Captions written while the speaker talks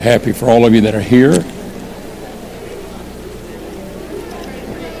Happy for all of you that are here.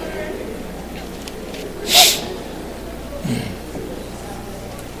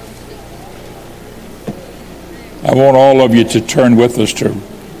 I want all of you to turn with us to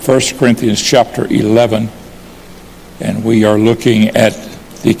 1 Corinthians chapter 11, and we are looking at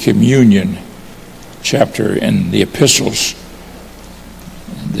the communion chapter in the epistles.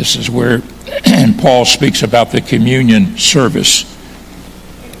 This is where Paul speaks about the communion service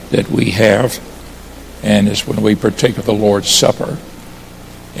that we have, and it's when we partake of the Lord's Supper.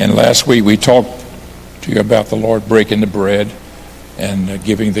 And last week we talked to you about the Lord breaking the bread and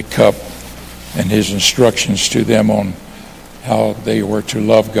giving the cup and his instructions to them on how they were to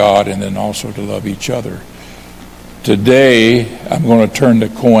love God and then also to love each other. Today I'm going to turn the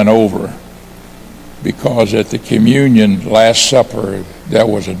coin over, because at the communion Last Supper there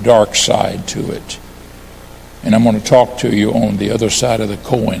was a dark side to it. And I'm going to talk to you on the other side of the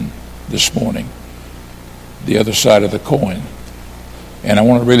coin this morning. The other side of the coin. And I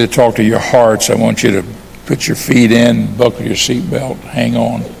want to really talk to your hearts. I want you to put your feet in, buckle your seatbelt, hang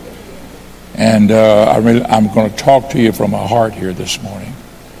on. And I'm going to talk to you from my heart here this morning,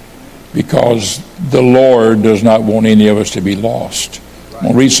 because the Lord does not want any of us to be lost. I'm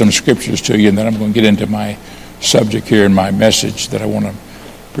going to read some scriptures to you, and then I'm going to get into my subject here and my message that I want to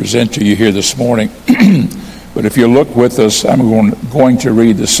present to you here this morning. But if you look with us, I'm going to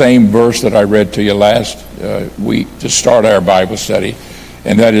read the same verse that I read to you last week to start our Bible study,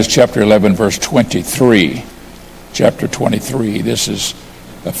 and that is chapter 11, verse 23. Chapter 23. This is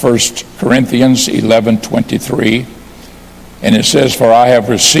 1 Corinthians 11:23, and it says, "For I have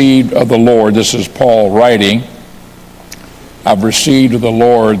received of the Lord," this is Paul writing, "I've received of the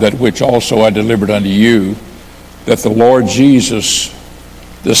Lord that which also I delivered unto you, that the Lord Jesus,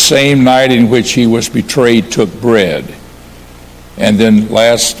 the same night in which he was betrayed, took bread." And then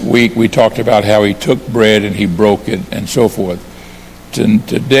last week we talked about how he took bread and he broke it and so forth.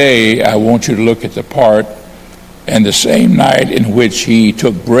 Today I want you to look at the part, "And the same night in which he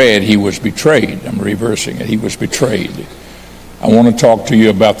took bread, he was betrayed." I'm reversing it. He was betrayed. I want to talk to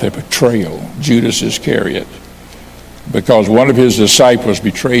you about the betrayal, Judas Iscariot, because one of his disciples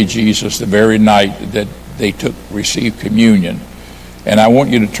betrayed Jesus the very night that they received communion. And I want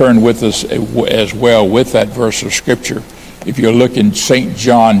you to turn with us as well with that verse of Scripture. If you look in St.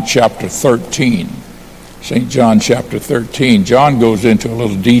 John chapter 13, St. John chapter 13, John goes into a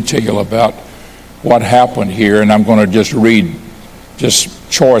little detail about what happened here, and I'm going to just read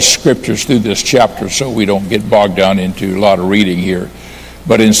choice scriptures through this chapter so we don't get bogged down into a lot of reading here.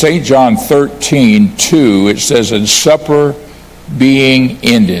 But in St. John 13:2, it says, "And supper being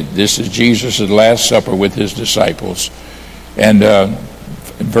ended," this is Jesus' last supper with his disciples. And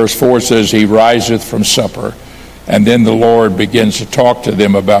verse 4 says, "He riseth from supper." And then the Lord begins to talk to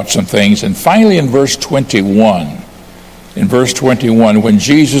them about some things. And finally in verse 21, when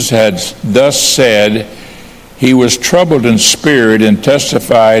Jesus had thus said, he was troubled in spirit and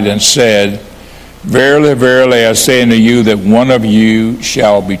testified and said, "Verily, verily, I say unto you that one of you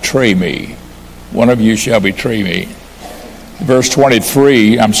shall betray me." One of you shall betray me. Verse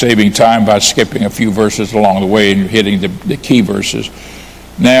 23, I'm saving time by skipping a few verses along the way and hitting the key verses.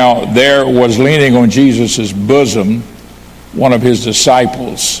 "Now there was leaning on Jesus' bosom one of his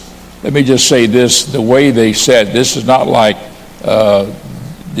disciples." Let me just say this, the way they said, this is not like Da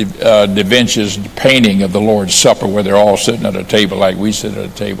Vinci's painting of the Lord's Supper where they're all sitting at a table like we sit at a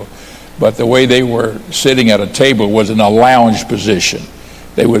table. But the way they were sitting at a table was in a lounge position.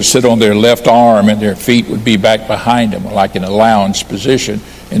 They would sit on their left arm and their feet would be back behind them, like in a lounge position,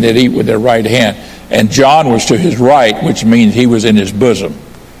 and they'd eat with their right hand. And John was to his right, which means he was in his bosom.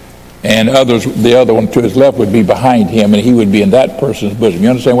 And the other one to his left would be behind him, and he would be in that person's bosom. You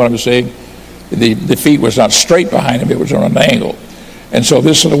understand what I'm saying? The feet was not straight behind him, it was on an angle. And so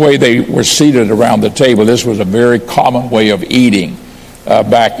this is the way they were seated around the table. This was a very common way of eating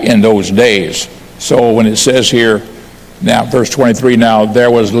back in those days. So when it says here, now verse 23, "Now there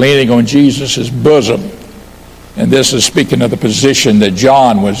was leaning on Jesus' bosom," and this is speaking of the position that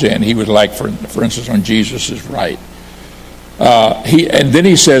John was in. He was like, for instance, on Jesus' right. And then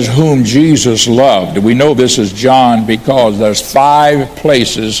he says, "Whom Jesus loved." We know this is John because there's 5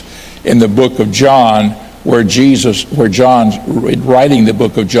 places in the book of John where John, writing the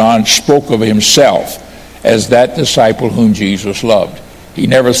book of John, spoke of himself as that disciple whom Jesus loved. He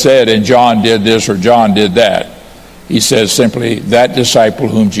never said, "And John did this" or "John did that." He says simply, "That disciple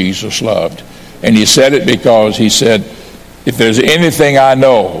whom Jesus loved." And he said it because he said, if there's anything I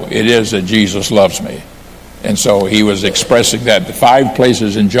know, it is that Jesus loves me. And so he was expressing that. The 5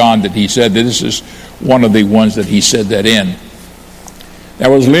 places in John that he said that, this is one of the ones that he said that in.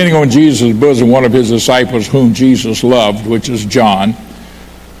 Now was leaning on Jesus' bosom one of his disciples whom Jesus loved, which is John.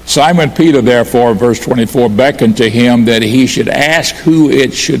 Simon Peter, therefore, verse 24, beckoned to him that he should ask who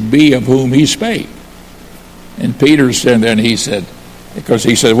it should be of whom he spake. And Peter said, and he said, because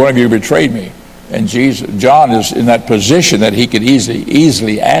he said, one of you betrayed me. And John is in that position that he could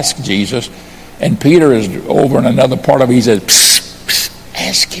easily ask Jesus. And Peter is over in another part of it. He said, psst, psst,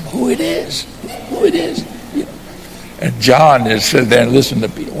 ask him who it is. Who it is. You know. And John is sitting there and listening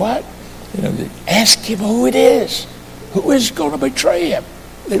to Peter. What? You know, ask him who it is. Who is going to betray him?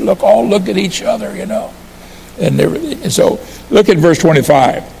 They all look at each other, you know. And so look at verse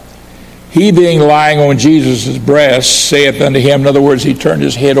 25. He being lying on Jesus' breast saith unto him, in other words, he turned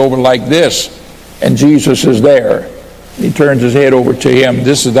his head over like this, and Jesus is there. He turns his head over to him.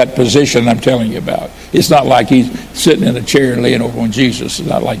 This is that position I'm telling you about. It's not like he's sitting in a chair and laying over on Jesus. It's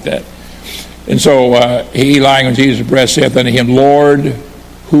not like that. And so he lying on Jesus' breast saith unto him, Lord,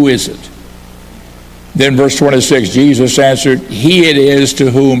 who is it? Then verse 26, Jesus answered, He it is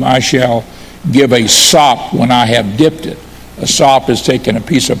to whom I shall give a sop when I have dipped it. A sop is taking a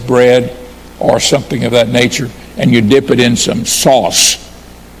piece of bread or something of that nature, and you dip it in some sauce.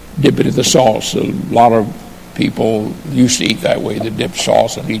 Dip it in the sauce. A lot of people used to eat that way. They dip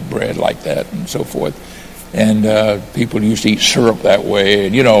sauce and eat bread like that and so forth. And people used to eat syrup that way.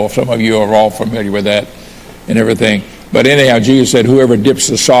 And, you know, some of you are all familiar with that and everything. But anyhow, Jesus said, whoever dips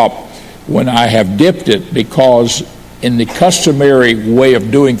the sop when I have dipped it, because in the customary way of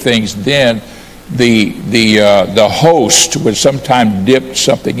doing things then, the host would sometimes dip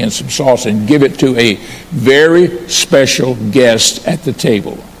something in some sauce and give it to a very special guest at the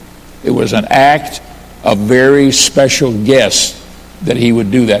table. It was an act of very special guests that he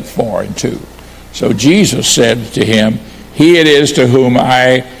would do that for and to. So Jesus said to him, He it is to whom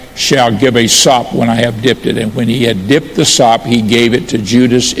I shall give a sop when I have dipped it. And when he had dipped the sop, he gave it to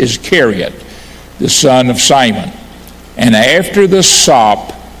Judas Iscariot, the son of Simon. And after the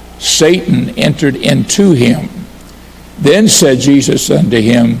sop, Satan entered into him. Then said Jesus unto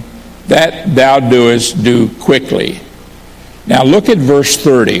him, That thou doest, do quickly. Now look at verse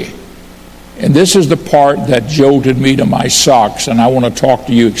 30. And this is the part that jolted me to my socks, and I want to talk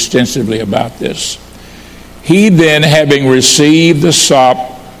to you extensively about this. He then, having received the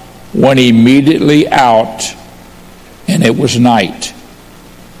sop, went immediately out, and it was night.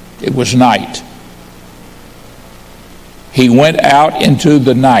 It was night. He went out into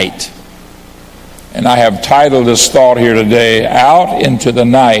the night. And I have titled this thought here today, Out into the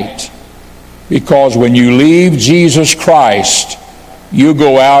Night, because when you leave Jesus Christ, you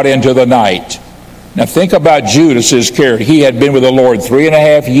go out into the night. Now think about Judas Iscariot. He had been with the Lord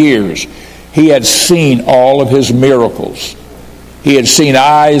 3.5 years. He had seen all of his miracles. He had seen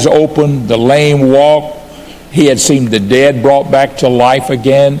eyes open, the lame walk. He had seen the dead brought back to life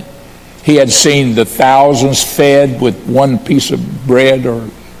again. He had seen the thousands fed with one piece of bread or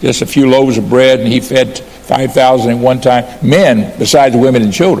just a few loaves of bread, and he fed 5,000 at one time. Men besides women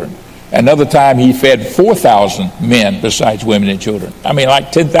and children. Another time he fed 4,000 men besides women and children. I mean,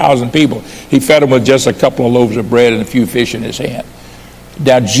 like 10,000 people. He fed them with just a couple of loaves of bread and a few fish in his hand.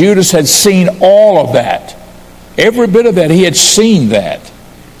 Now Judas had seen all of that. Every bit of that, he had seen that.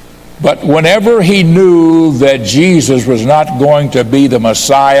 But whenever he knew that Jesus was not going to be the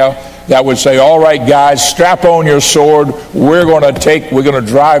Messiah that would say, all right, guys, strap on your sword. We're going to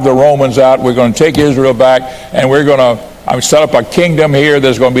drive the Romans out. We're going to take Israel back, and we're going to set up a kingdom here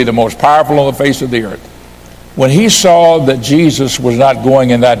that's going to be the most powerful on the face of the earth. When he saw that Jesus was not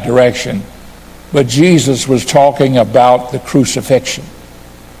going in that direction, but Jesus was talking about the crucifixion,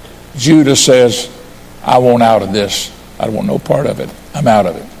 Judas says, I want out of this. I don't want no part of it. I'm out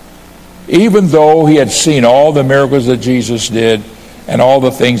of it. Even though he had seen all the miracles that Jesus did and all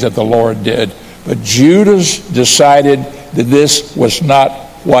the things that the Lord did, but Judas decided that this was not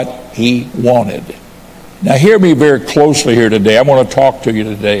what he wanted. Now hear me very closely here today. I want to talk to you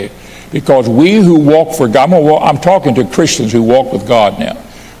today because we who walk for God, I'm talking to Christians who walk with God now.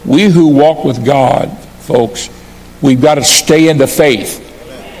 We who walk with God, folks, we've got to stay in the faith.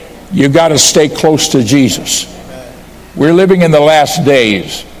 You've got to stay close to Jesus. We're living in the last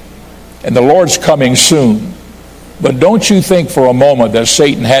days, and the Lord's coming soon. But don't you think for a moment that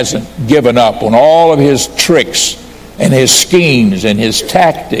Satan hasn't given up on all of his tricks and his schemes and his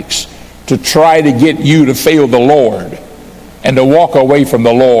tactics to try to get you to fail the Lord and to walk away from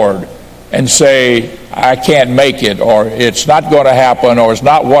the Lord and say, I can't make it, or it's not going to happen, or it's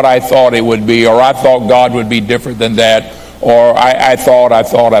not what I thought it would be, or I thought God would be different than that, or I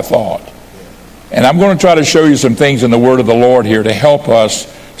thought. And I'm going to try to show you some things in the Word of the Lord here to help us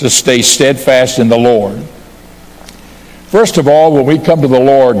to stay steadfast in the Lord. First of all, when we come to the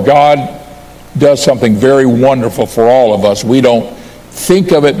Lord, God does something very wonderful for all of us. We don't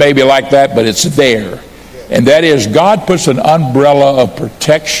think of it maybe like that, but it's there. And that is, God puts an umbrella of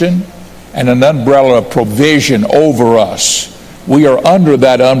protection and an umbrella of provision over us. We are under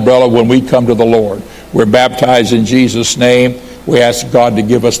that umbrella when we come to the Lord. We're baptized in Jesus' name. We ask God to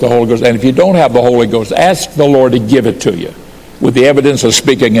give us the Holy Ghost. And if you don't have the Holy Ghost, ask the Lord to give it to you with the evidence of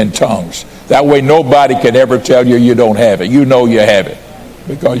speaking in tongues. That way nobody can ever tell you you don't have it. You know you have it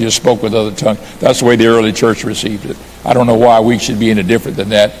because you spoke with other tongues. That's the way the early church received it. I don't know why we should be any different than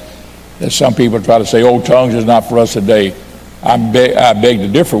that. That some people try to say, oh, tongues is not for us today. I beg to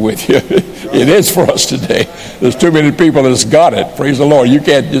differ with you. It is for us today. There's too many people that's got it. Praise the Lord. You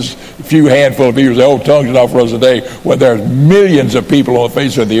can't just a few handful of people say, oh, tongues is not for us today. Well, there's millions of people on the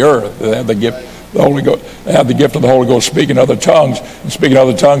face of the earth that have the gift. The Holy Ghost, have the gift of the Holy Ghost, speaking other tongues, and speaking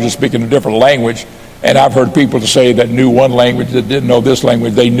other tongues and speaking a different language. And I've heard people to say that knew one language that didn't know this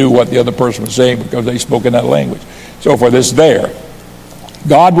language. They knew what the other person was saying because they spoke in that language. So for this there,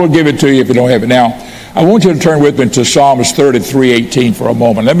 God will give it to you if you don't have it. Now, I want you to turn with me to Psalms 33:18 for a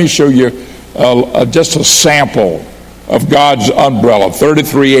moment. Let me show you just a sample of God's umbrella.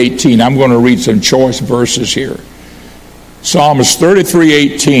 33:18. I'm going to read some choice verses here. Psalms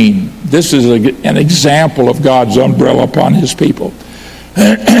 33:18. This is an example of God's umbrella upon his people.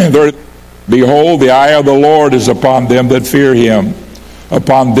 Behold, the eye of the Lord is upon them that fear him,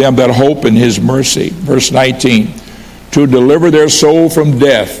 upon them that hope in his mercy. Verse 19. To deliver their soul from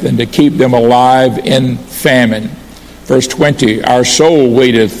death and to keep them alive in famine. Verse 20. Our soul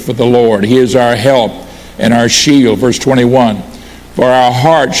waiteth for the Lord. He is our help and our shield. Verse 21. For our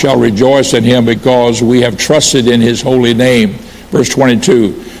heart shall rejoice in him because we have trusted in his holy name. Verse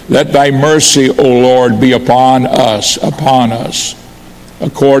 22. Let thy mercy, O Lord, be upon us,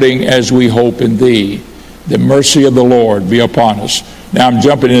 according as we hope in thee. The mercy of the Lord be upon us. Now I'm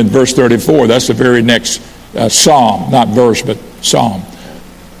jumping in verse 34. That's the very next psalm, not verse, but psalm.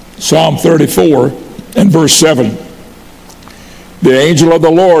 Psalm 34 and verse 7. The angel of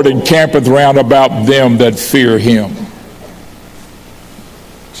the Lord encampeth round about them that fear him.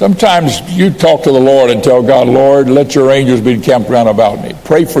 Sometimes you talk to the Lord and tell God, Lord, let your angels be encamped round about me.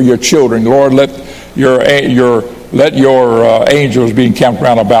 Pray for your children. Lord, let your angels be encamped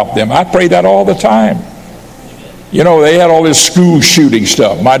round about them. I pray that all the time. You know, they had all this school shooting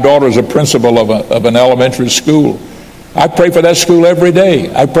stuff. My daughter's a principal of an elementary school. I pray for that school every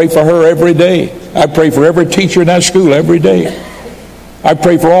day. I pray for her every day. I pray for every teacher in that school every day. I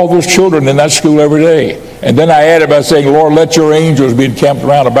pray for all those children in that school every day. And then I added by saying, Lord, let your angels be encamped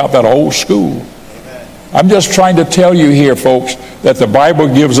around about that whole school. Amen. I'm just trying to tell you here, folks, that the Bible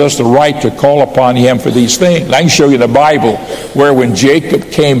gives us the right to call upon him for these things. I can show you the Bible where when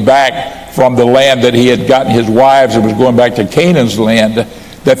Jacob came back from the land that he had gotten his wives and was going back to Canaan's land,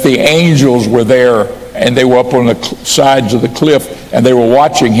 that the angels were there and they were up on the sides of the cliff and they were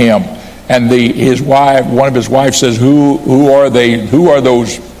watching him. And his wife, one of his wives says, who are they? Who are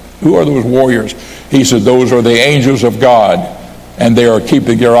those warriors? He said, those are the angels of God, and they are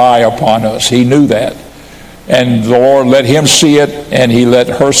keeping their eye upon us. He knew that. And the Lord let him see it, and he let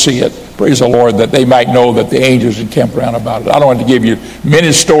her see it. Praise the Lord, that they might know that the angels encamped around about it. I don't want to give you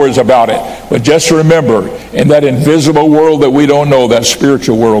many stories about it, but just remember, in that invisible world that we don't know, that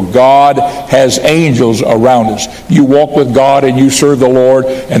spiritual world, God has angels around us. You walk with God and you serve the Lord,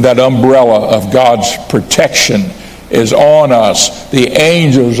 and that umbrella of God's protection is on us. The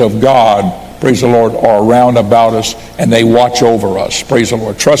angels of God, praise the Lord, are around about us, and they watch over us. Praise the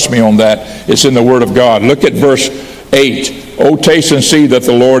Lord. Trust me on that. It's in the Word of God. Look at verse 8. Oh, taste and see that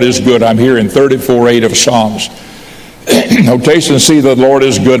the Lord is good. I'm here in 34:8 of Psalms. Oh, taste and see that the Lord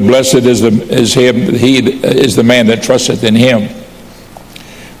is good. Blessed is the man that trusteth in him.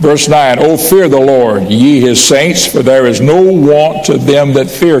 Verse 9. Oh, fear the Lord, ye his saints, for there is no want to them that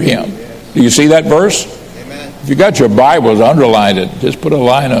fear him. Do you see that verse? Amen. If you got your Bibles, underline it. Just put a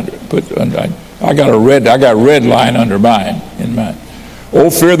line under it. I got red line under mine in mine. Oh,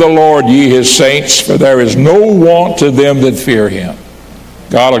 fear the Lord, ye his saints, for there is no want to them that fear him.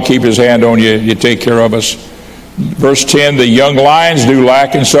 God will keep his hand on you. You take care of us. Verse 10, the young lions do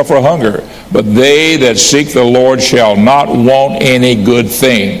lack and suffer hunger, but they that seek the Lord shall not want any good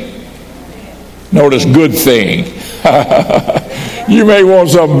thing. Notice, good thing. You may want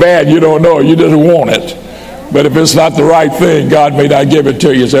something bad, you don't know. You just want it. But if it's not the right thing, God may not give it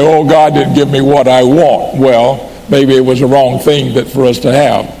to you. You say, oh, God didn't give me what I want. Well, maybe it was the wrong thing for us to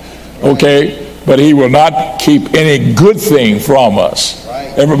have. Okay? But he will not keep any good thing from us.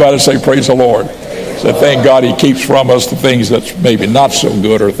 Everybody say, praise the Lord. So thank God he keeps from us the things that's maybe not so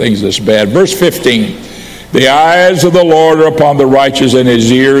good or things that's bad. Verse 15. The eyes of the Lord are upon the righteous, and his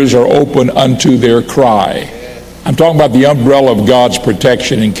ears are open unto their cry. I'm talking about the umbrella of God's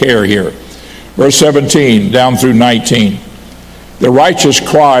protection and care here. Verse 17 down through 19. The righteous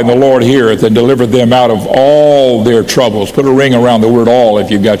cry, and the Lord heareth, and delivereth them out of all their troubles. Put a ring around the word all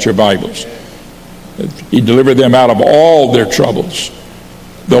if you've got your Bibles. He delivered them out of all their troubles.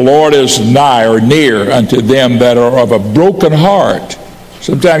 The Lord is nigh or near unto them that are of a broken heart.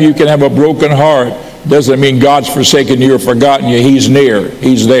 Sometimes you can have a broken heart. Doesn't mean God's forsaken you or forgotten you. He's near.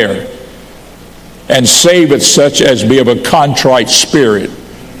 He's there. And saveth such as be of a contrite spirit.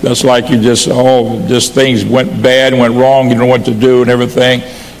 That's like you just things went bad, went wrong, you don't know what to do and everything.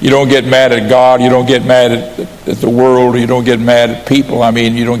 You don't get mad at God, you don't get mad at the world, you don't get mad at people.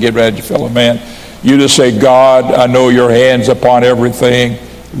 You don't get mad at your fellow man. You just say, God, I know your hand's upon everything.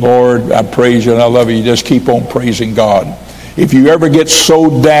 Lord, I praise you and I love you. You just keep on praising God. If you ever get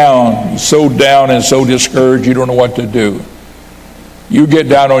so down and so discouraged you don't know what to do, you get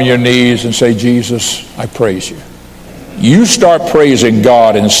down on your knees and say, Jesus, I praise you. You start praising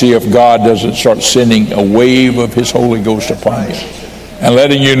God and see if God doesn't start sending a wave of his Holy Ghost upon you and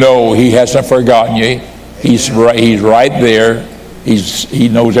letting you know he hasn't forgotten you. He's right there. He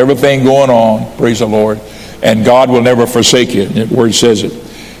knows everything going on. Praise the Lord. And God will never forsake you. The word says it.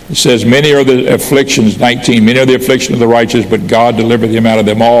 It says, many are the afflictions, 19, many are the afflictions of the righteous, but God delivereth him out of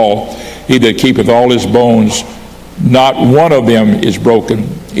them all. He that keepeth all his bones, not one of them is broken.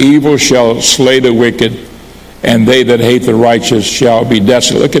 Evil shall slay the wicked, and they that hate the righteous shall be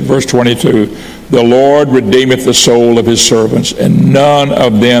desolate. Look at verse 22. The Lord redeemeth the soul of his servants, and none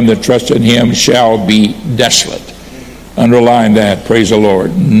of them that trust in him shall be desolate. Underline that. Praise the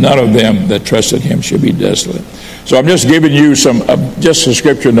Lord. None of them that trust in him shall be desolate. So I'm just giving you just the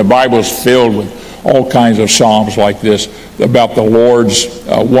scripture, and the Bible is filled with all kinds of psalms like this about the Lord's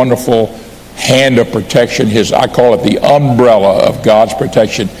wonderful hand of protection. I call it the umbrella of God's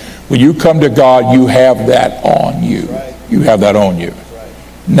protection. When you come to God, you have that on you. You have that on you.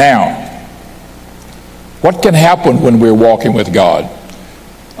 Now, what can happen when we're walking with God?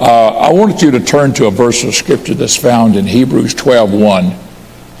 I want you to turn to a verse of scripture that's found in Hebrews 12:1.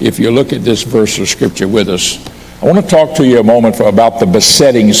 If you look at this verse of scripture with us, I want to talk to you a moment about the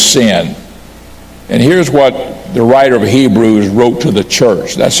besetting sin. And here's what the writer of Hebrews wrote to the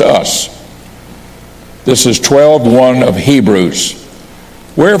church. That's us. This is 12:1 of Hebrews.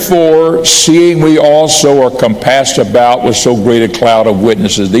 Wherefore, seeing we also are compassed about with so great a cloud of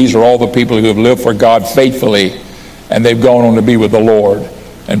witnesses. These are all the people who have lived for God faithfully, and they've gone on to be with the Lord.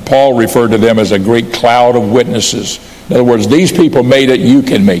 And Paul referred to them as a great cloud of witnesses. In other words, these people made it, you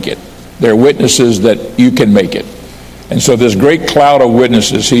can make it. They're witnesses that you can make it. And so this great cloud of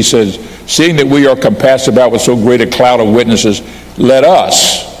witnesses, he says, seeing that we are compassed about with so great a cloud of witnesses, let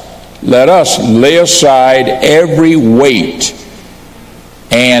us lay aside every weight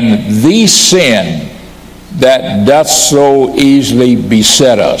and the sin that doth so easily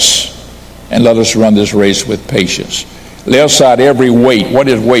beset us, and let us run this race with patience. Lay aside every weight. What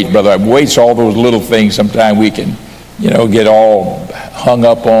is weight, brother? Weight's all those little things sometimes we can, get all hung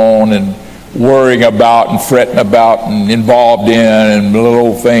up on and worrying about and fretting about and involved in, and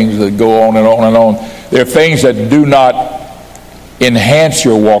little things that go on and on and on. They're things that do not enhance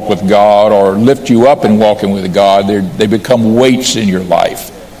your walk with God or lift you up in walking with God. They become weights in your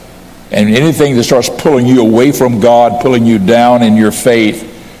life. And anything that starts pulling you away from God, pulling you down in your faith,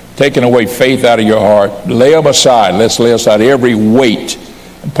 taking away faith out of your heart, lay them aside. Let's lay aside every weight.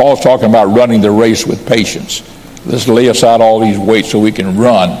 And Paul's talking about running the race with patience. Let's lay aside all these weights so we can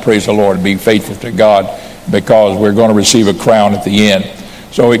run, praise the Lord, and be faithful to God, because we're going to receive a crown at the end.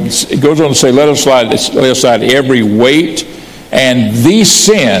 So it goes on to say, let's lay aside every weight and the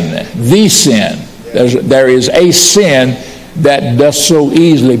sin. There is a sin that does so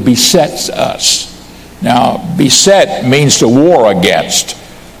easily besets us. Now, beset means to war against.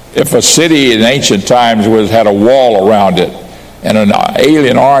 If a city in ancient times had a wall around it, and an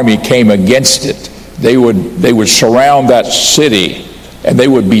alien army came against it, they would surround that city, and they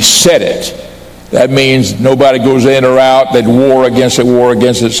would beset it. That means nobody goes in or out. They'd war against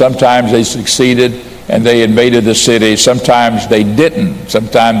it. Sometimes they succeeded and they invaded the city. Sometimes they didn't.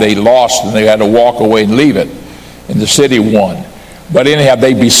 Sometimes they lost and they had to walk away and leave it, and the city won. But anyhow,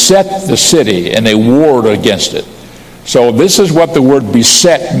 they beset the city and they warred against it. So this is what the word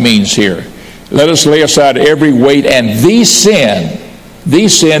beset means here. Let us lay aside every weight and the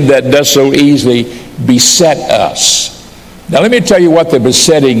sin that does so easily beset us. Now let me tell you what the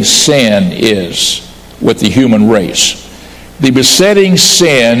besetting sin is with the human race. The besetting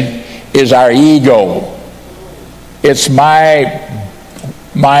sin is our ego. It's my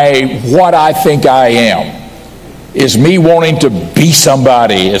what I think I am. It's me wanting to be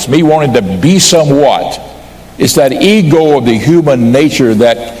somebody. It's me wanting to be somewhat. It's that ego of the human nature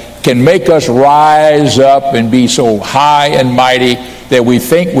that can make us rise up and be so high and mighty that we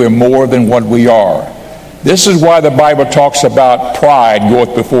think we're more than what we are. This is why the Bible talks about pride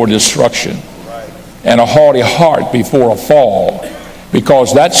goeth before destruction and a haughty heart before a fall.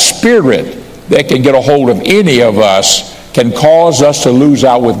 Because that spirit that can get a hold of any of us can cause us to lose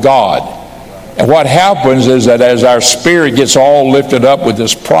out with God. And what happens is that as our spirit gets all lifted up with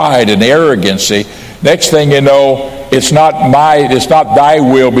this pride and arrogancy, next thing you know, it's not thy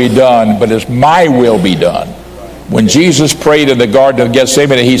will be done, but it's my will be done. When Jesus prayed in the Garden of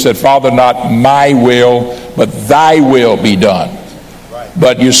Gethsemane, he said, Father, not my will, but thy will be done.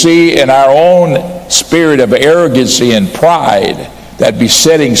 But you see, in our own spirit of arrogancy and pride, that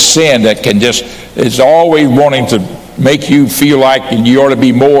besetting sin that can just, is always wanting to make you feel like you ought to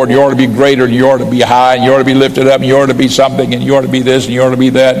be more, and you ought to be greater, and you ought to be high, and you ought to be lifted up, and you ought to be something, and you ought to be this, and you ought to be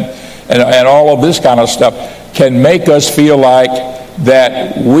that, and all of this kind of stuff can make us feel like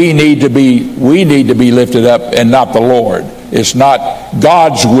that we need to be lifted up and not the Lord. It's not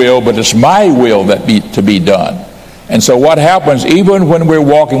God's will, but it's my will to be done. And so what happens, even when we're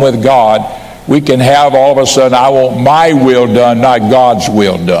walking with God, we can have all of a sudden, I want my will done, not God's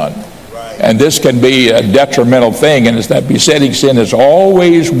will done. And this can be a detrimental thing, and it's that besetting sin is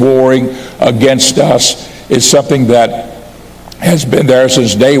always warring against us. It's something that has been there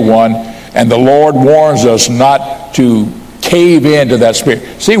since day one, and the Lord warns us not to cave into that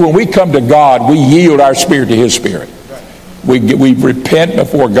spirit. See, when we come to God, we yield our spirit to His Spirit. We repent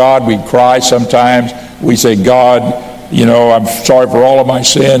before God. We cry sometimes. We say, God, I'm sorry for all of my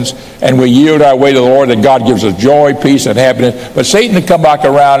sins. And we yield our way to the Lord, and God gives us joy, peace, and happiness. But Satan would come back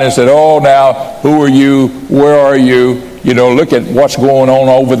around and said, oh, now, who are you? Where are you? Look at what's going on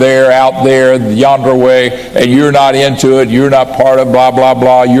over there, out there, yonder way, and you're not into it. You're not part of blah, blah,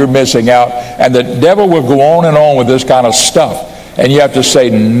 blah. You're missing out. And the devil will go on and on with this kind of stuff. And you have to say,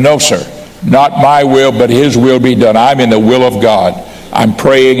 no, sir, not my will, but His will be done. I'm in the will of God. I'm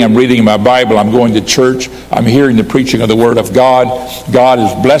praying, I'm reading my Bible, I'm going to church, I'm hearing the preaching of the Word of God. God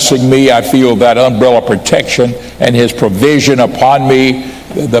is blessing me. I feel that umbrella protection and His provision upon me.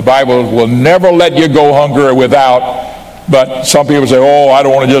 The Bible will never let you go hungry or without. But some people say, oh, I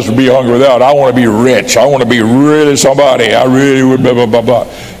don't want to just be hungry without. I want to be rich. I want to be really somebody. I really would blah, blah, blah, blah.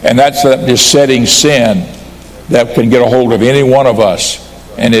 And that's that besetting sin that can get a hold of any one of us.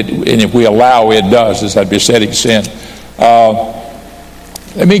 And if we allow, it does. It's that besetting sin.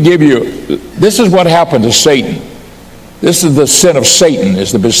 Let me give you, this is what happened to Satan. This is the sin of Satan,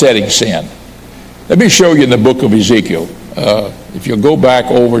 is the besetting sin. Let me show you in the book of Ezekiel. If you'll go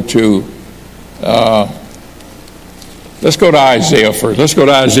back over to, let's go to Isaiah first. Let's go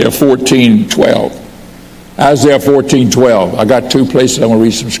to Isaiah 14:12. Isaiah 14:12. I got two places I want to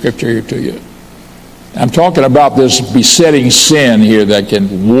read some scripture here to you. I'm talking about this besetting sin here that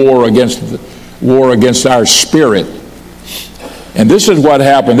can war against our spirit. And this is what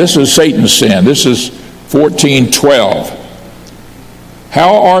happened. This is Satan's sin. This is 14:12.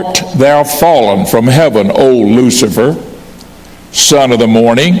 How art thou fallen from heaven, O Lucifer, son of the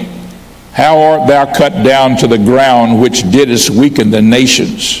morning? How art thou cut down to the ground, which didst weaken the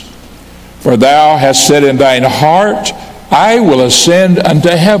nations? For thou hast said in thine heart, I will ascend unto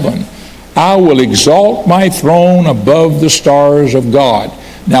heaven. I will exalt my throne above the stars of God.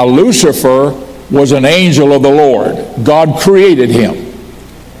 Now Lucifer was an angel of the Lord. God created him.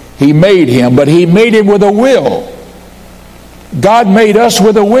 He made him, but He made him with a will. God made us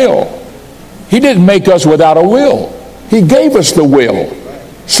with a will. He didn't make us without a will. He gave us the will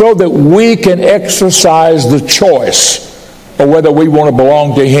so that we can exercise the choice of whether we want to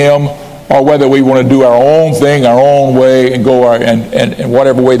belong to Him or whether we want to do our own thing, our own way, and go and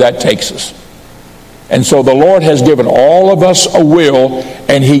whatever way that takes us. And so the Lord has given all of us a will,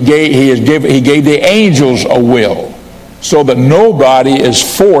 and He gave the angels a will, so that nobody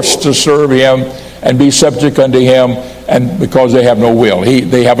is forced to serve Him and be subject unto Him, and because they have no will.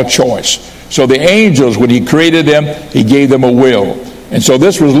 They have a choice. So the angels, when He created them, He gave them a will. And so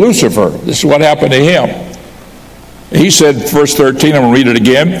this was Lucifer. This is what happened to him. He said, verse 13, I'm going to read it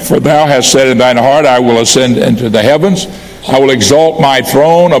again. For thou hast said in thine heart, I will ascend into the heavens. I will exalt my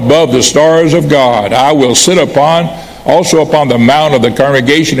throne above the stars of God. I will sit also upon the mount of the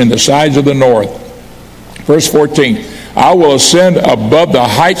congregation in the sides of the north. Verse 14, I will ascend above the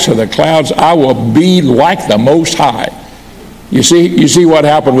heights of the clouds. I will be like the Most High. You see what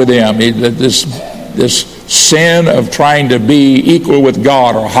happened with him. This sin of trying to be equal with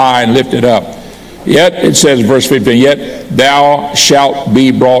God or high and lifted up. Yet, it says, verse 15, yet thou shalt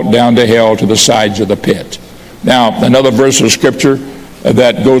be brought down to hell, to the sides of the pit. Now, another verse of Scripture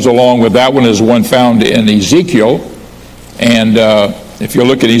that goes along with that one is one found in Ezekiel. And if you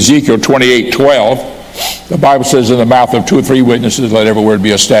look at Ezekiel 28:12, the Bible says, in the mouth of 2 or 3 witnesses, let every word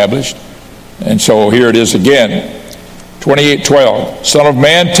be established. And so here it is again. 28:12, Son of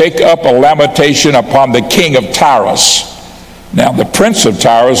man, take up a lamentation upon the king of Tyrus. Now, the prince of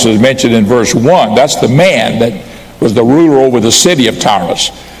Tyrus is mentioned in verse 1. That's the man that was the ruler over the city of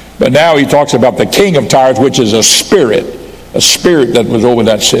Tyrus. But now he talks about the king of Tyrus, which is a spirit that was over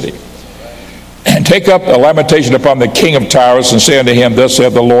that city. And take up a lamentation upon the king of Tyrus, and say unto him, thus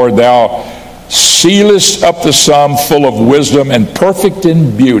saith the Lord, thou sealest up the sum full of wisdom and perfect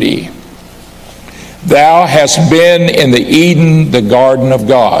in beauty. Thou hast been in the Eden, the garden of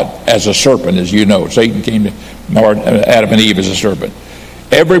God, as a serpent, as you know. Satan came to Adam and Eve as a serpent.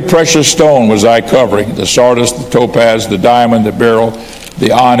 Every precious stone was thy covering, the sardius, the topaz, the diamond, the beryl,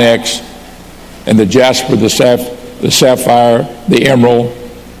 the onyx, and the jasper, the sapphire, the emerald,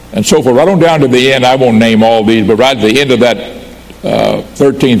 and so forth. Right on down to the end, I won't name all these, but right at the end of that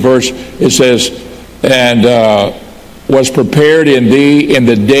 13th verse, it says, and was prepared in thee in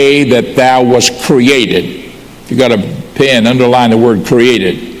the day that thou wast created. If you got a pen, underline the word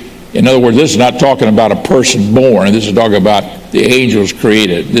created. In other words, this is not talking about a person born. This is talking about the angels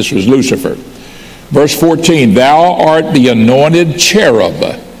created. This was Lucifer. Verse 14, thou art the anointed cherub.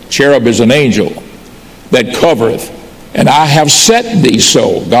 Cherub is an angel that covereth. And I have set thee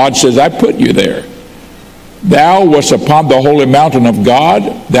so. God says, I put you there. Thou wast upon the holy mountain of God.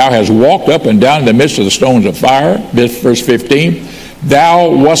 Thou hast walked up and down in the midst of the stones of fire. Verse 15. Thou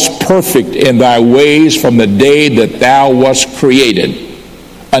wast perfect in thy ways from the day that thou wast created,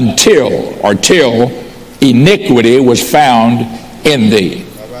 till iniquity was found in thee.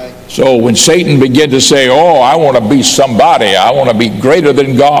 So when Satan began to say, oh, I want to be somebody, I want to be greater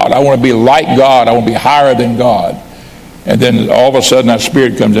than God, I want to be like God, I want to be higher than God, and then all of a sudden that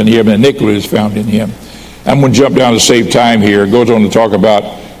spirit comes in him and iniquity is found in him. I'm going to jump down to save time here. It goes on to talk about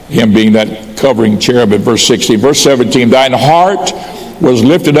him being that covering cherub in verse 16. Verse 17, thine heart was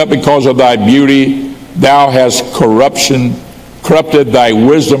lifted up because of thy beauty. Thou hast corrupted thy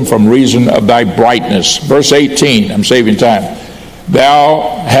wisdom from reason of thy brightness. Verse 18, I'm saving time.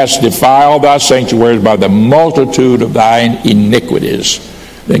 Thou hast defiled thy sanctuaries by the multitude of thine iniquities.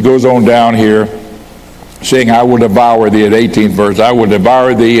 Then it goes on down here, saying, I will devour thee, at 18th verse, I will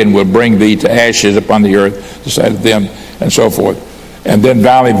devour thee and will bring thee to ashes upon the earth, the sight of them, and so forth. And then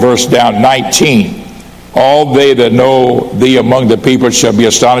finally, verse down, 19, all they that know thee among the people shall be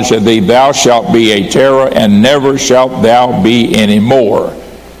astonished at thee. Thou shalt be a terror, and never shalt thou be any more.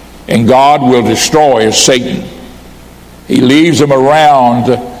 And God will destroy Satan. He leaves him around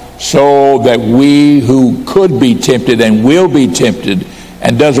so that we who could be tempted and will be tempted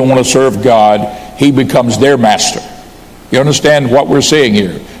and doesn't want to serve God, he becomes their master. You understand what we're saying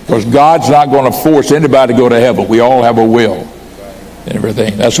here? Because God's not going to force anybody to go to heaven. We all have a will and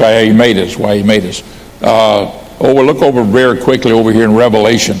everything. That's why he made us. We'll look over very quickly over here in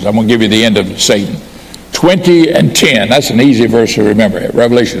Revelations. I'm going to give you the end of Satan. 20 and 10. That's an easy verse to remember.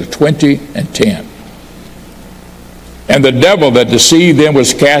 Revelation 20 and 10. And the devil that deceived them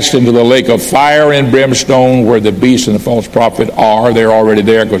was cast into the lake of fire and brimstone, where the beast and the false prophet are. They're already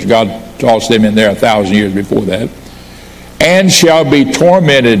there because God tossed them in there 1,000 years before that. And shall be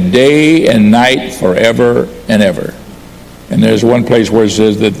tormented day and night forever and ever. And there's one place where it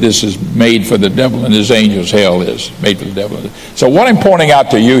says that this is made for the devil and his angels. Hell is made for the devil. So what I'm pointing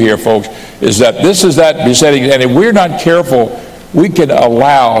out to you here, folks, is that this is that besetting. And if we're not careful, we can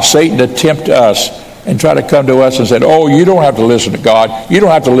allow Satan to tempt us and try to come to us and say, oh, you don't have to listen to God. You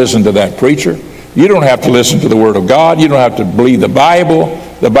don't have to listen to that preacher. You don't have to listen to the Word of God. You don't have to believe the Bible.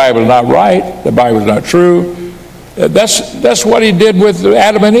 The Bible is not right. The Bible is not true. That's what he did with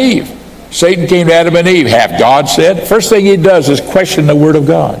Adam and Eve. Satan came to Adam and Eve. Hath God said? First thing he does is question the Word of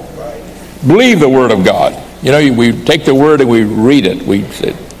God. Believe the Word of God. You know, we take the Word and we read it. We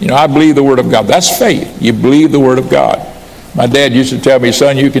say, I believe the Word of God. That's faith. You believe the Word of God. My dad used to tell me,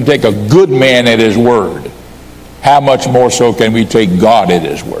 son, you can take a good man at his word. How much more so can we take God at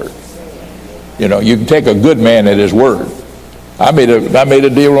his word? You can take a good man at his word. I made a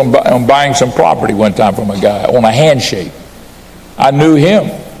deal on buying some property one time from a guy on a handshake. I knew him.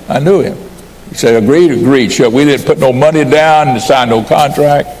 He said, agreed. Sure. We didn't put no money down, signed no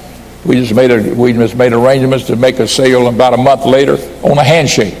contract. We just made arrangements to make a sale about a month later on a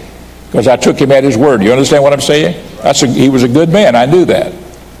handshake, because I took him at his word. You understand what I'm saying? He was a good man. I knew that.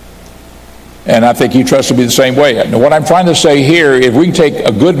 And I think he trusted me the same way. Now, what I'm trying to say here, if we can take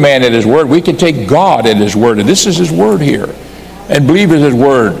a good man at his word, we can take God at his word. And this is his word here. And believe in his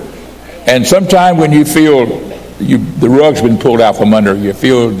word. And sometime when you feel the rug's been pulled out from under. You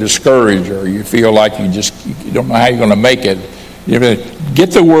feel discouraged, or you feel like you don't know how you're going to make it.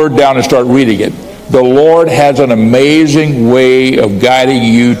 Get the Word down and start reading it. The Lord has an amazing way of guiding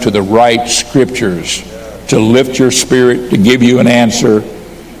you to the right scriptures, to lift your spirit, to give you an answer,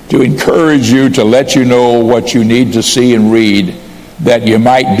 to encourage you, to let you know what you need to see and read, that you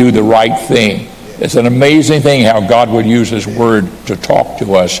might do the right thing. It's an amazing thing how God would use His Word to talk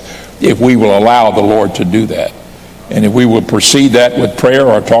to us if we will allow the Lord to do that. And if we will proceed that with prayer,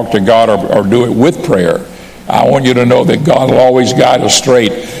 or talk to God, or do it with prayer, I want you to know that God will always guide us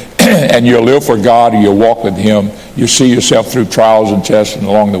straight. And you'll live for God, and you'll walk with Him. You see yourself through trials and tests and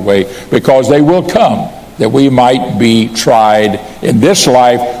along the way, because they will come, that we might be tried in this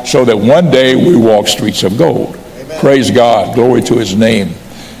life, so that one day we walk streets of gold. Amen. Praise God. Glory to His name.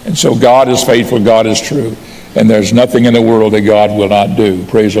 And so God is faithful, God is true, and there's nothing in the world that God will not do.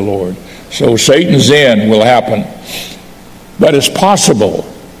 Praise the Lord. So Satan's end will happen. But it's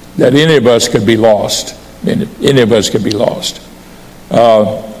possible that any of us could be lost. Any of us could be lost.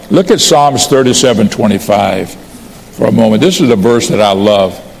 Look at Psalms 37:25 for a moment. This is a verse that I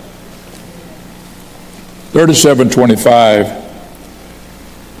love. 37:25.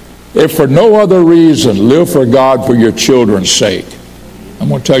 If for no other reason, live for God for your children's sake. I'm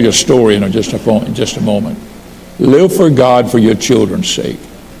going to tell you a story in just a moment. Live for God for your children's sake.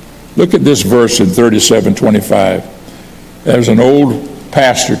 Look at this verse in 37:25. There's an old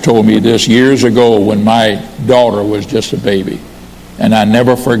pastor told me this years ago when my daughter was just a baby, and I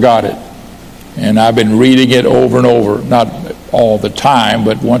never forgot it. And I've been reading it over and over, not all the time,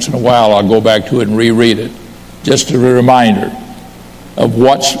 but once in a while I'll go back to it and reread it, just as a reminder of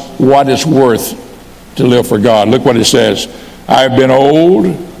what it's worth to live for God. Look what it says. I've been old,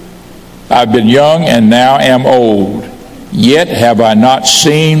 I've been young, and now am old. Yet have I not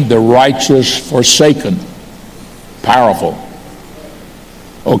seen the righteous forsaken. Powerful.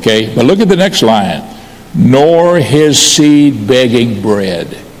 Okay, but look at the next line. Nor his seed begging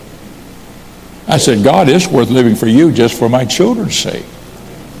bread. I said, God, it's worth living for you just for my children's sake.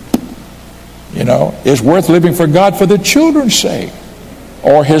 You know, it's worth living for God for the children's sake.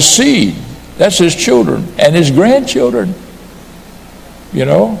 Or his seed. That's his children and his grandchildren. You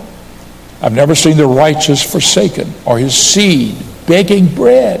know, I've never seen the righteous forsaken or his seed begging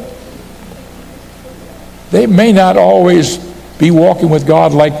bread. They may not always be walking with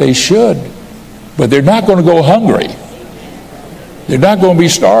God like they should, but they're not going to go hungry. They're not going to be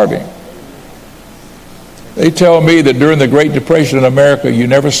starving. They tell me that during the Great Depression in America, you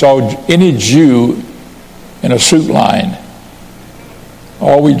never saw any Jew in a suit line.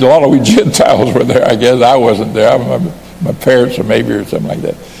 A lot of we Gentiles were there. I guess I wasn't there. My parents or something like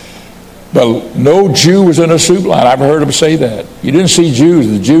that. But no Jew was in a suit line. I've heard them say that. You didn't see Jews.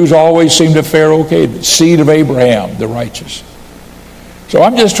 The Jews always seemed to fare okay. The seed of Abraham, the righteous. So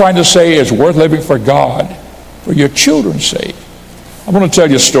I'm just trying to say it's worth living for God, for your children's sake. I'm going to tell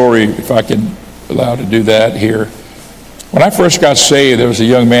you a story, if I can allow to do that here. When I first got saved, there was a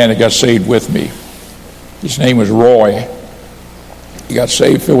young man that got saved with me. His name was Roy. He got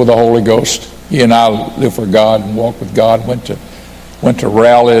saved, filled with the Holy Ghost. He and I lived for God and walked with God, went to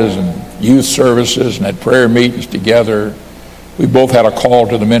rallies and youth services and had prayer meetings together. We both had a call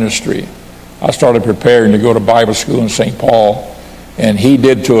to the ministry. I started preparing to go to Bible school in St. Paul, and he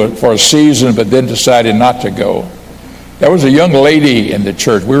did for a season, but then decided not to go. There was a young lady in the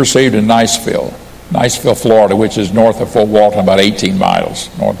church. We were saved in Niceville, Florida, which is north of Fort Walton, about 18 miles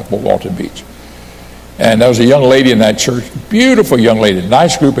north of Fort Walton Beach. And there was a young lady in that church, beautiful young lady,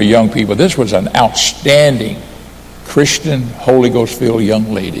 nice group of young people. This was an outstanding Christian, Holy Ghost-filled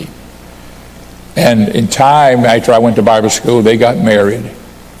young lady. And in time, after I went to Bible school, they got married.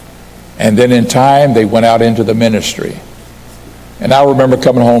 And then in time, they went out into the ministry. And I remember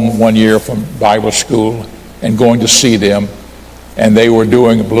coming home one year from Bible school and going to see them. And they were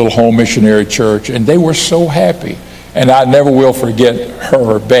doing a little home missionary church. And they were so happy. And I never will forget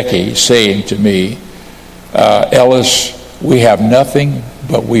her, Becky, saying to me, Ellis, we have nothing,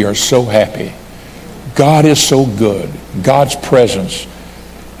 but we are so happy. God is so good. God's presence.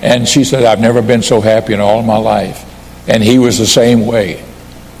 And she said, I've never been so happy in all of my life. And he was the same way.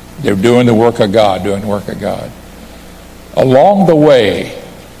 They're doing the work of God, Along the way,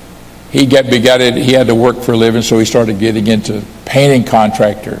 he had to work for a living, so he started getting into painting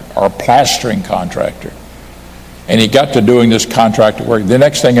contractor or plastering contractor. And he got to doing this contractor work. The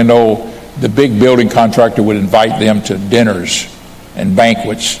next thing you know, the big building contractor would invite them to dinners and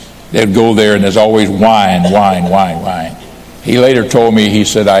banquets. They'd go there, and there's always wine. He later told me, he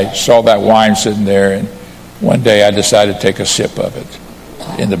said, I saw that wine sitting there, and one day I decided to take a sip of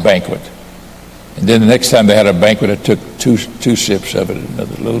it in the banquet. And then the next time they had a banquet, I took two sips of it,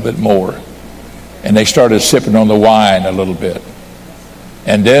 a little bit more. And they started sipping on the wine a little bit.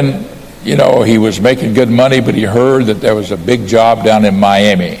 And then, he was making good money, but he heard that there was a big job down in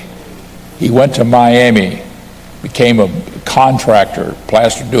Miami. He went to Miami, became a contractor,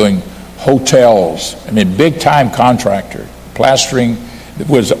 doing hotels. Big time contractor. Plastering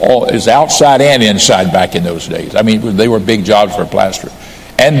is outside and inside back in those days. They were big jobs for plastering.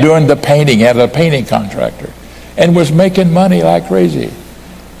 And doing the painting, had a painting contractor, and was making money like crazy.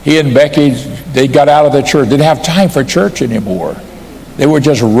 He and Becky, they got out of the church. Didn't have time for church anymore. They were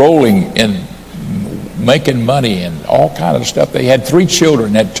just rolling in making money and all kind of stuff. They had 3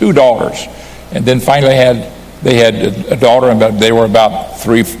 children, had 2 daughters, and then finally they had a daughter, and they were about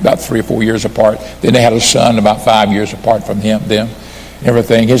 3 or 4 years apart. Then they had a son about 5 years apart from them,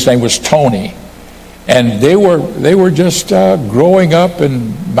 everything. His name was Tony. And they were just growing up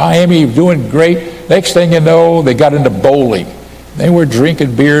in Miami, doing great. Next thing you know, they got into bowling. They were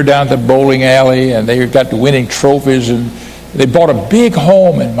drinking beer down at the bowling alley, and they got to winning trophies. And they bought a big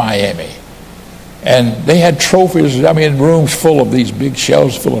home in Miami. And they had trophies, rooms full of these big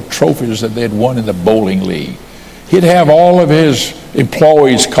shelves full of trophies that they had won in the bowling league. He'd have all of his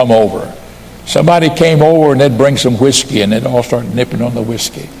employees come over. Somebody came over and they'd bring some whiskey, and they'd all start nipping on the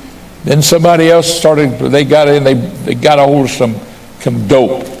whiskey. Then somebody else they got a hold of some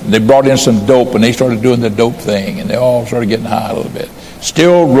dope. They brought in some dope, and they started doing the dope thing, and they all started getting high a little bit.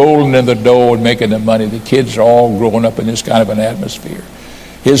 Still rolling in the dough and making the money. The kids are all growing up in this kind of an atmosphere.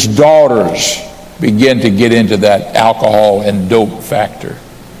 His daughters began to get into that alcohol and dope factor.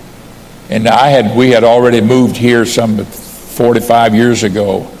 And we had already moved here some 45 years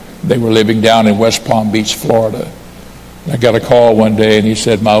ago. They were living down in West Palm Beach, Florida. I got a call one day, and he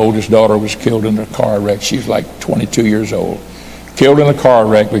said my oldest daughter was killed in a car wreck. She was like 22 years old. Killed in a car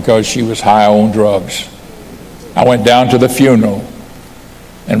wreck because she was high on drugs. I went down to the funeral,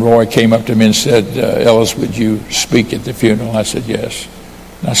 and Roy came up to me and said, Ellis, would you speak at the funeral? I said, yes.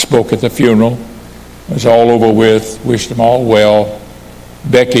 And I spoke at the funeral. It was all over with. Wished them all well.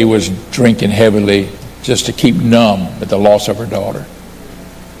 Becky was drinking heavily just to keep numb at the loss of her daughter.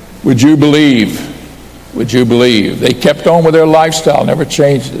 Would you believe? They kept on with their lifestyle, never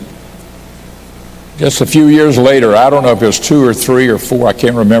changed it. Just a few years later, I don't know if it was 2 or 3 or 4, I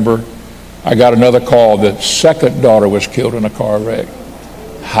can't remember, I got another call that second daughter was killed in a car wreck.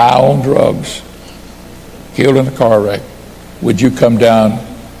 High on drugs. Killed in a car wreck. Would you come down?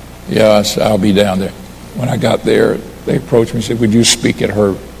 Yes, I'll be down there. When I got there, they approached me and said, would you speak at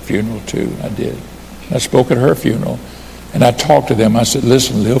her funeral too? I did. I spoke at her funeral. And I talked to them. I said,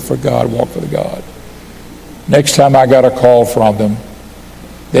 listen, live for God, walk for God. Next time I got a call from them,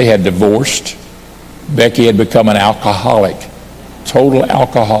 they had divorced. Becky had become an alcoholic, total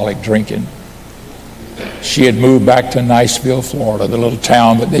alcoholic, drinking. She had moved back to Niceville, Florida, the little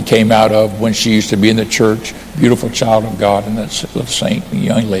town that they came out of when she used to be in the church, beautiful child of God, and that little saint,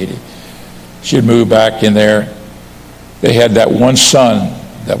 young lady. She had moved back in there. They had that one son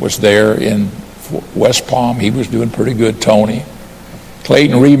that was there in West Palm. He was doing pretty good, Tony.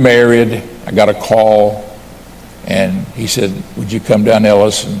 Clayton remarried. I got a call, and he said, would you come down,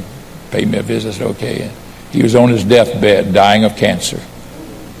 Ellis, and pay me a visit? I said, okay. And he was on his deathbed, dying of cancer.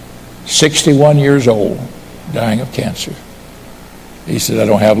 61 years old, dying of cancer. He said, I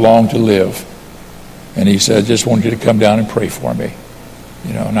don't have long to live. And he said, I just wanted you to come down and pray for me.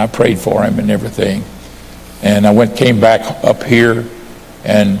 And I prayed for him and everything. And I came back up here,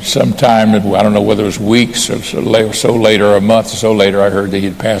 and sometime, I don't know whether it was weeks or so later, or a month or so later, I heard that he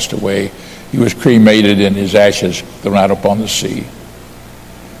had passed away. He was cremated and his ashes thrown out upon the sea.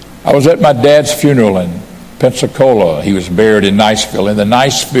 I was at my dad's funeral in Pensacola. He was buried in Niceville. In the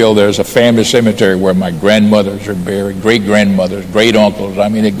Niceville, there's a family cemetery where my grandmothers are buried, great-grandmothers, great-uncles.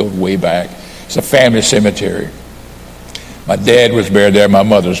 It goes way back. It's a family cemetery. My dad was buried there. My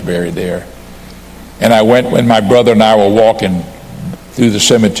mother's buried there. And I went when my brother and I were walking through the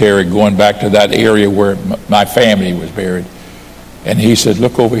cemetery, going back to that area where my family was buried. And he said,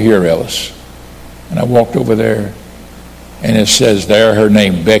 look over here, Ellis. And I walked over there, and it says there, her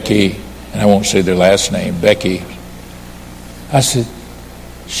name, Becky, and I won't say their last name, Becky. I said,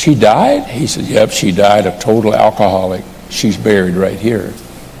 she died? He said, yep, she died of total alcoholic. She's buried right here.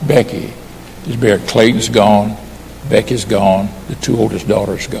 Becky is buried. Clayton's gone. Becky's gone. The 2 oldest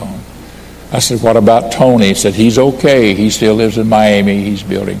daughters gone. I said, what about Tony? He said, he's okay. He still lives in Miami. He's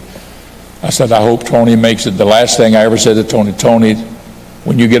building. I said, I hope Tony makes it. The last thing I ever said to Tony, Tony,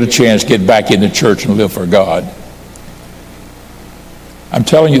 when you get a chance, get back in the church and live for God. I'm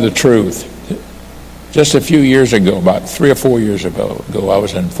telling you the truth. Just a few years ago, about 3 or 4 years ago, I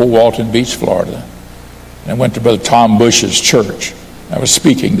was in Fort Walton Beach, Florida. And I went to Brother Tom Bush's church. I was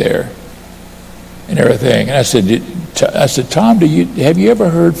speaking there and everything. And I said, Tom, have you ever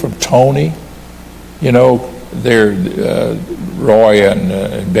heard from Tony? You know, Roy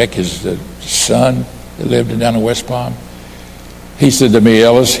and Beck, his son, that lived down in West Palm. He said to me,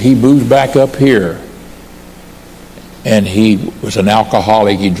 Ellis, he moved back up here. And he was an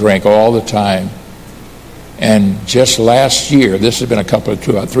alcoholic. He drank all the time. And just last year, this has been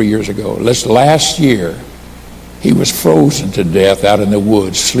 3 years ago, last year, he was frozen to death out in the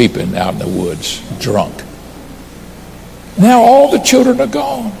woods, sleeping out in the woods, drunk. Now all the children are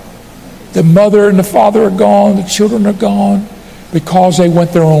gone. The mother and the father are gone. The children are gone because they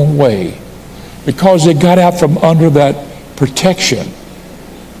went their own way, because they got out from under that protection.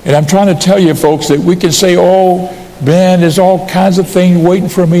 And I'm trying to tell you, folks, that we can say, oh, man, there's all kinds of things waiting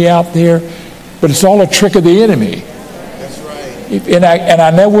for me out there, but it's all a trick of the enemy. That's right. And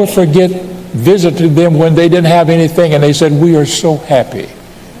I never forget visited them when they didn't have anything, and they said, we are so happy.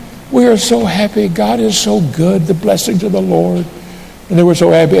 We are so happy. God is so good. The blessings of the Lord. And they were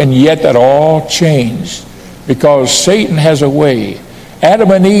so happy. And yet that all changed because Satan has a way.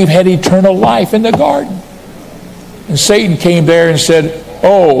 Adam and Eve had eternal life in the garden. And Satan came there and said,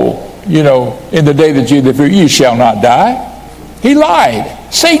 oh, you know, in the day that you shall not die. He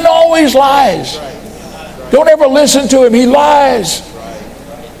lied. Satan always lies. Don't ever listen to him. He lies.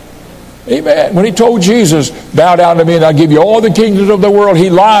 Amen. When he told Jesus, bow down to me and I'll give you all the kingdoms of the world, he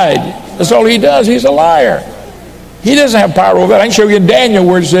lied. That's all he does. He's a liar. He doesn't have power over that. I can show you in Daniel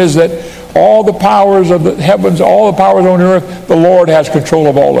where it says that all the powers of the heavens, all the powers on the earth, the Lord has control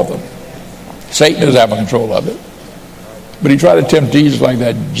of all of them. Satan doesn't have control of it. But he tried to tempt Jesus like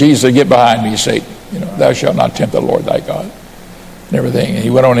that. Jesus said, get behind me, Satan. You know, thou shalt not tempt the Lord thy God. And everything. And he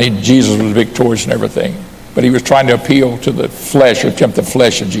went on, Jesus was victorious and everything. But he was trying to appeal to the flesh or tempt the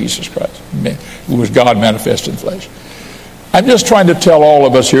flesh of Jesus Christ, who was God manifest in flesh. I'm just trying to tell all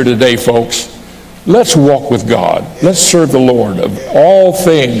of us here today, folks, let's walk with God. Let's serve the Lord. Of all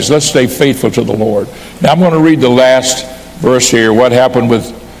things, let's stay faithful to the Lord. Now I'm going to read the last verse here. What happened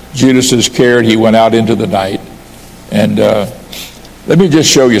with Judas Iscariot? He went out into the night. And let me just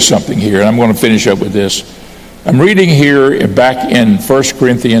show you something here. And I'm going to finish up with this. I'm reading here back in 1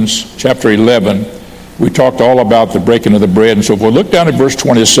 Corinthians chapter 11. We talked all about the breaking of the bread and so forth. Look down at verse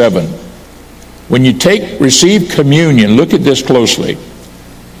 27. When you receive communion, look at this closely.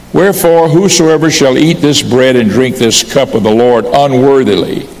 Wherefore, whosoever shall eat this bread and drink this cup of the Lord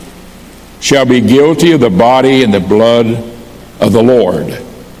unworthily shall be guilty of the body and the blood of the Lord.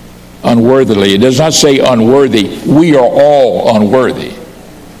 Unworthily. It does not say unworthy. We are all unworthy.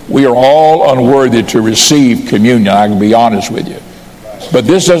 We are all unworthy to receive communion. I can be honest with you. But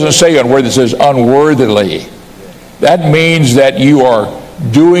this doesn't say unworthy, it says unworthily. That means that you are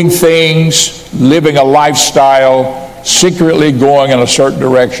doing things, living a lifestyle, secretly going in a certain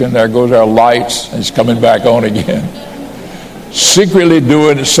direction. There goes our lights, and it's coming back on again. Secretly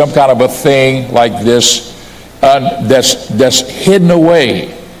doing some kind of a thing like this that's hidden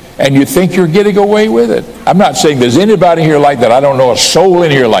away. And you think you're getting away with it. I'm not saying there's anybody here like that. I don't know a soul in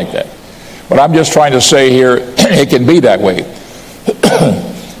here like that. But I'm just trying to say here, it can be that way.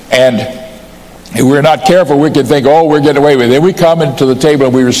 And if we're not careful, we can think, oh, we're getting away with it. Then we come into the table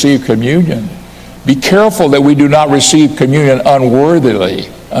and we receive communion. Be careful that we do not receive communion unworthily,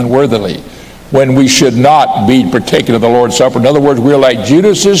 when we should not be partaking of the Lord's Supper. In other words, we're like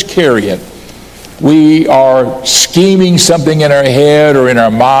Judas Iscariot. We are scheming something in our head or in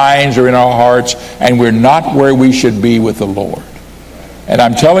our minds or in our hearts, and we're not where we should be with the Lord. And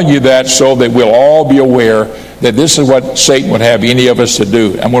I'm telling you that so that we'll all be aware that this is what Satan would have any of us to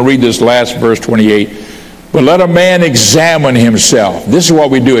do. I'm going to read this last verse 28. But let a man examine himself. This is what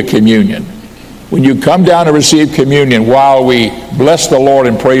we do at communion. When you come down to receive communion, while we bless the Lord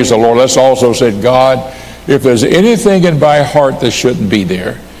and praise the Lord, let's also say, God, if there's anything in my heart that shouldn't be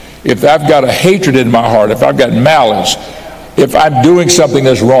there, if I've got a hatred in my heart, if I've got malice, if I'm doing something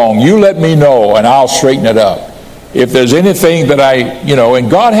that's wrong, you let me know and I'll straighten it up. If there's anything that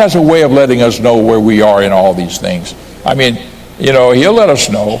and God has a way of letting us know where we are in all these things. I mean, He'll let us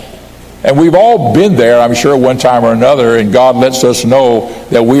know. And we've all been there, I'm sure, one time or another, and God lets us know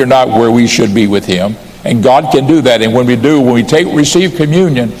that we are not where we should be with Him. And God can do that. And when we receive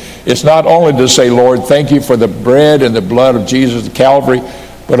communion, it's not only to say, Lord, thank you for the bread and the blood of Jesus at Calvary,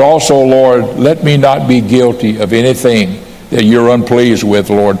 but also, Lord, let me not be guilty of anything that you're unpleased with,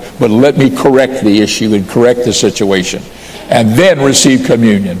 Lord, but let me correct the issue and correct the situation. And then receive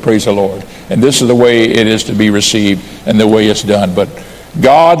communion. Praise the Lord. And this is the way it is to be received and the way it's done. But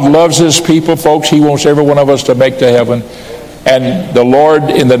God loves His people, folks. He wants every one of us to make to heaven. And the Lord,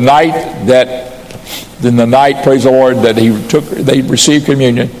 in the night that then the night, praise the Lord, that they received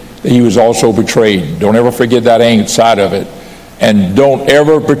communion, that he was also betrayed. Don't ever forget that side of it. And don't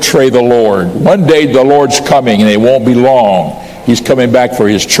ever betray the Lord. One day the Lord's coming, and it won't be long. He's coming back for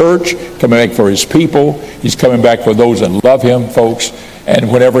his church, coming back for his people. He's coming back for those that love him, folks.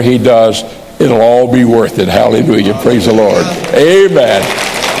 And whenever he does, it'll all be worth it. Hallelujah. Praise the Lord. Amen.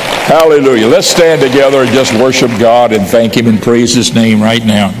 Hallelujah. Let's stand together and just worship God and thank him and praise his name right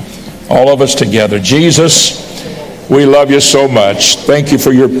now. All of us together. Jesus, we love you so much. Thank you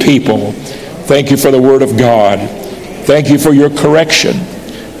for your people. Thank you for the word of God. Thank you for your correction.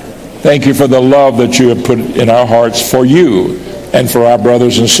 Thank you for the love that you have put in our hearts for you and for our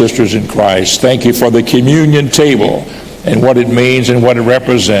brothers and sisters in Christ. Thank you for the communion table and what it means and what it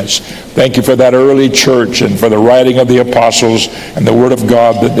represents. Thank you for that early church and for the writing of the apostles and the word of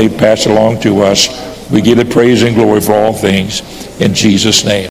God that they passed along to us. We give it praise and glory for all things in Jesus' name.